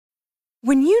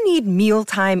When you need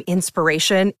mealtime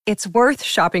inspiration, it's worth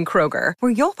shopping Kroger,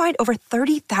 where you'll find over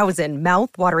 30,000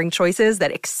 mouth-watering choices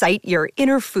that excite your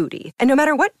inner foodie. And no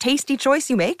matter what tasty choice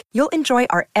you make, you'll enjoy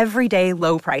our everyday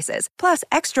low prices, plus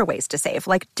extra ways to save,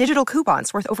 like digital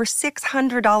coupons worth over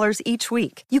 $600 each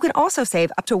week. You can also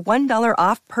save up to $1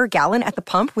 off per gallon at the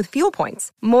pump with fuel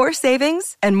points. More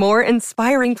savings and more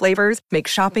inspiring flavors make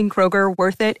shopping Kroger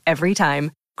worth it every time.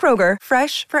 Kroger,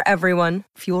 fresh for everyone.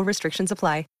 Fuel restrictions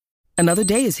apply. Another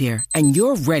day is here, and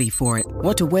you're ready for it.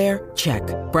 What to wear? Check.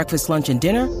 Breakfast, lunch, and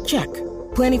dinner? Check.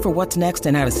 Planning for what's next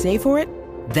and how to save for it?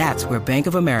 That's where Bank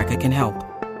of America can help.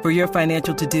 For your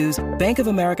financial to-dos, Bank of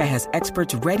America has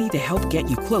experts ready to help get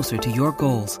you closer to your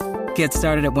goals. Get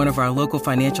started at one of our local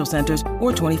financial centers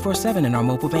or 24/7 in our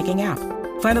mobile banking app.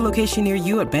 Find a location near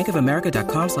you at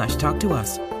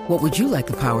bankofamerica.com/talktous. What would you like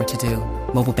the power to do?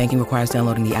 Mobile banking requires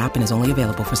downloading the app and is only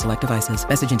available for select devices.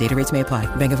 Message and data rates may apply.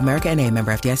 Bank of America N.A.,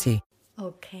 member FDIC.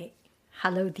 Okay.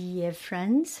 Hello, dear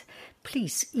friends.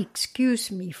 Please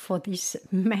excuse me for this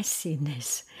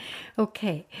messiness.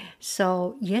 Okay,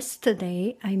 so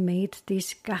yesterday I made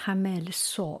this gahamel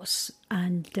sauce,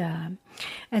 and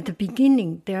at the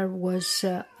beginning there was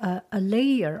a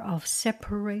layer of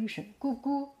separation.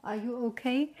 Gugu, are you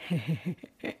okay?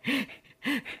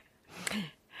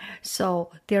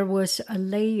 So there was a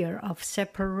layer of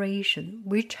separation,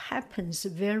 which happens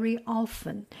very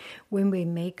often when we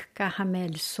make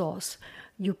gahamel sauce.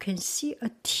 You can see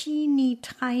a teeny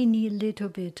tiny little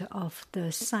bit of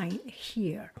the sign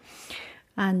here.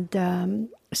 And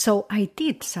so I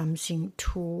did something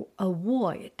to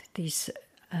avoid this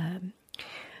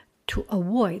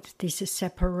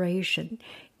separation.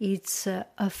 It's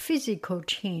a physical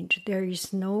change. There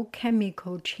is no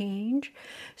chemical change,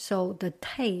 so the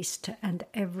taste and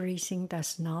everything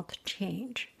does not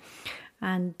change.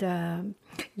 And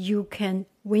you can,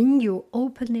 when you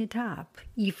open it up,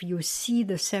 if you see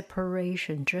the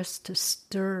separation, just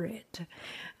stir it,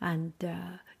 and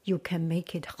you can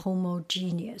make it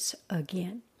homogeneous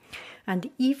again.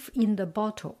 And if in the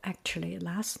bottle, actually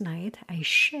last night I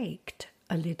shaked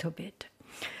a little bit.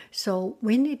 So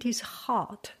when it is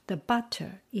hot, the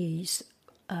butter is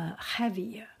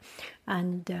heavier,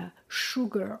 and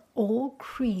sugar or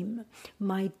cream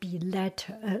might be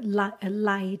lighter.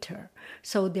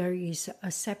 So there is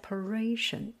a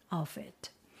separation of it.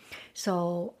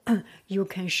 So you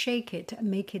can shake it,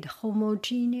 make it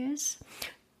homogeneous,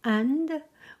 and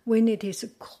when it is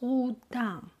cooled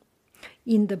down,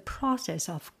 in the process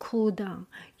of cool down,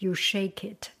 you shake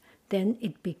it, then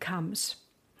it becomes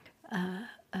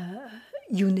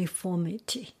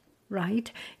uniformity, right?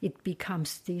 It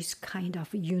becomes this kind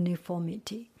of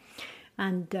uniformity.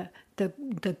 And the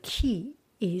key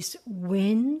is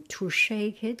when to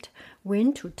shake it,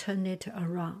 when to turn it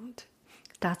around.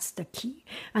 That's the key.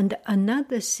 And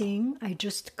another thing, I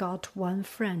just got one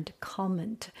friend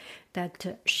comment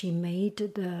that she made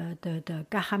the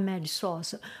gahamel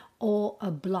sauce or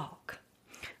a block.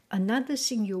 Another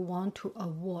thing you want to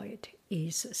avoid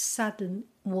is sudden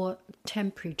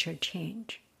temperature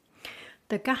change.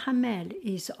 The gahamel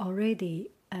is already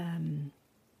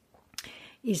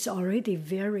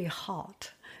very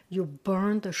hot. You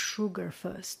burn the sugar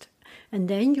first, and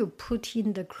then you put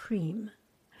in the cream.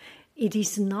 It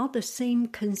is not the same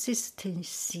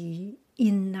consistency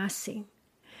in nothing.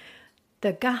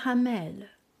 The gahamel,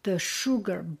 the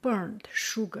burnt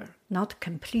sugar, not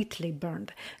completely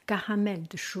burnt,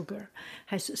 gahamel sugar,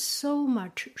 has so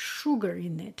much sugar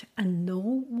in it and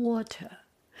no water.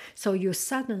 So you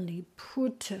suddenly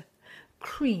put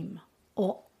cream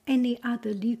or any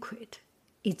other liquid,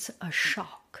 it's a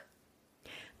shock.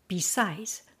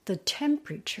 Besides, the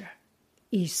temperature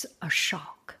is a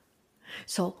shock.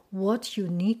 So what you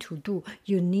need to do,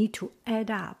 you need to add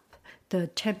up the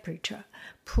temperature,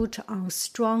 put on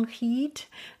strong heat,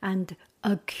 and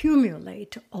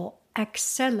accumulate or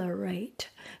accelerate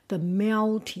the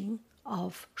melting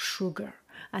of sugar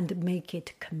and make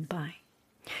it combine.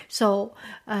 So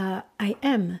I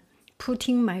am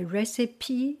putting my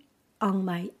recipe on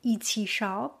my Etsy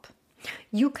shop.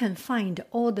 You can find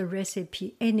all the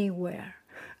recipe anywhere.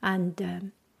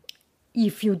 And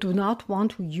if you do not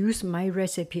want to use my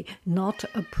recipe, not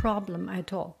a problem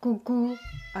at all. Gugu,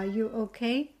 are you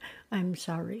okay? I'm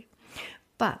sorry.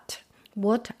 But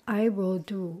what I will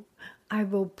do, I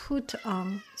will put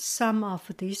on some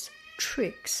of these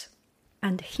tricks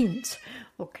and hints.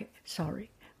 Okay, sorry.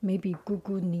 Maybe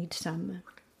Gugu needs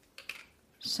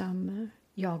some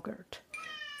yogurt.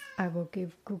 I will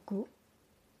give Gugu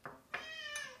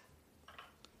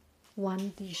one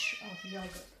dish of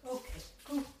yogurt. Okay,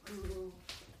 Gugu.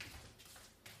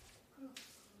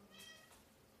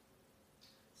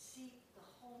 Sit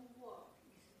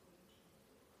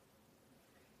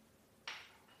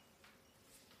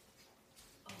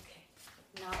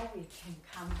can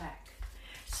come back.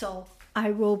 So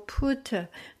I will put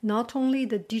not only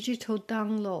the digital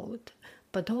download,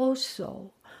 but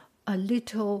also a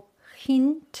little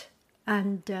hint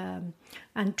and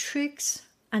tricks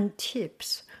and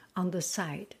tips on the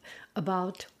side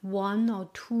about 1 or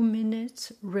 2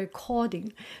 minutes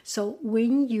recording. So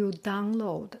when you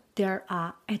download, there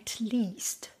are at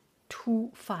least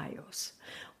 2 files.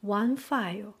 One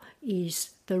file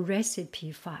is the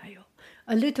recipe file,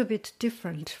 a little bit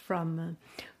different from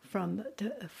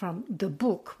the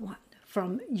book one,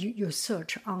 from you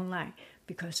search online,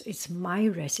 because it's my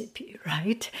recipe,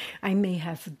 right? I may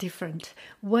have a different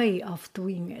way of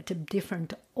doing it, a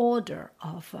different order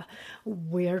of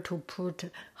where to put,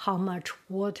 how much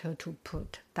water to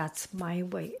put. That's my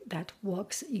way. That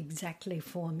works exactly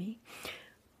for me.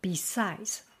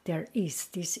 Besides, there is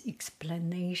this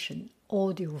explanation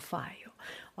audio file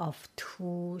of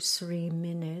 2-3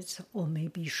 minutes or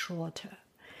maybe shorter.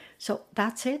 So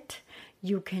that's it.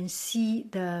 You can see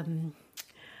the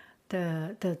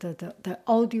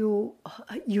audio,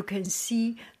 you can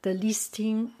see the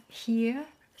listing here.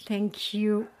 Thank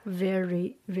you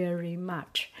very, very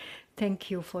much. Thank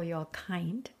you for your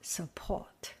kind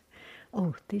support.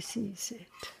 Oh, this is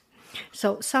it.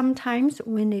 So sometimes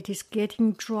when it is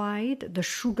getting dried, the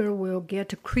sugar will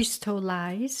get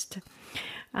crystallized.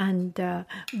 And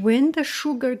when the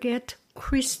sugar gets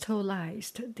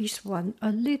crystallized, this one,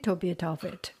 a little bit of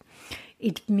it,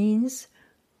 it means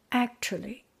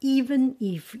actually, even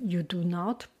if you do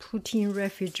not put in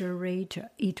refrigerator,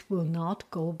 it will not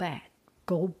go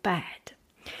bad,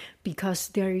 because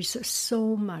there is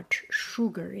so much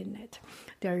sugar in it.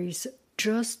 There is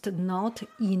just not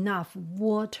enough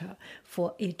water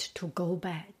for it to go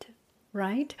bad,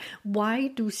 right? Why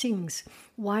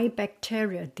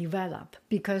bacteria develop?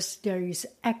 Because there is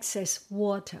excess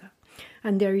water,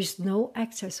 and there is no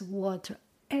excess water.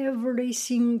 Every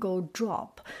single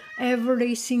drop,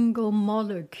 every single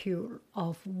molecule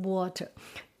of water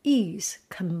is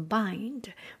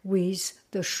combined with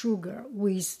the sugar,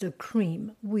 with the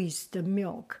cream, with the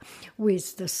milk,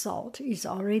 with the salt. Is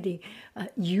already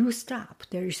used up.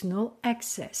 There is no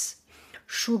excess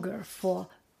sugar for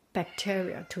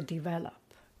bacteria to develop.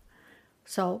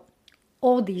 So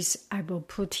all these I will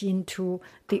put into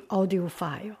the audio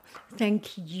file.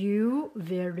 Thank you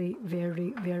very,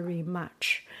 very, very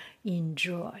much.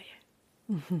 Enjoy.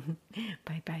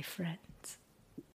 Bye-bye, friend.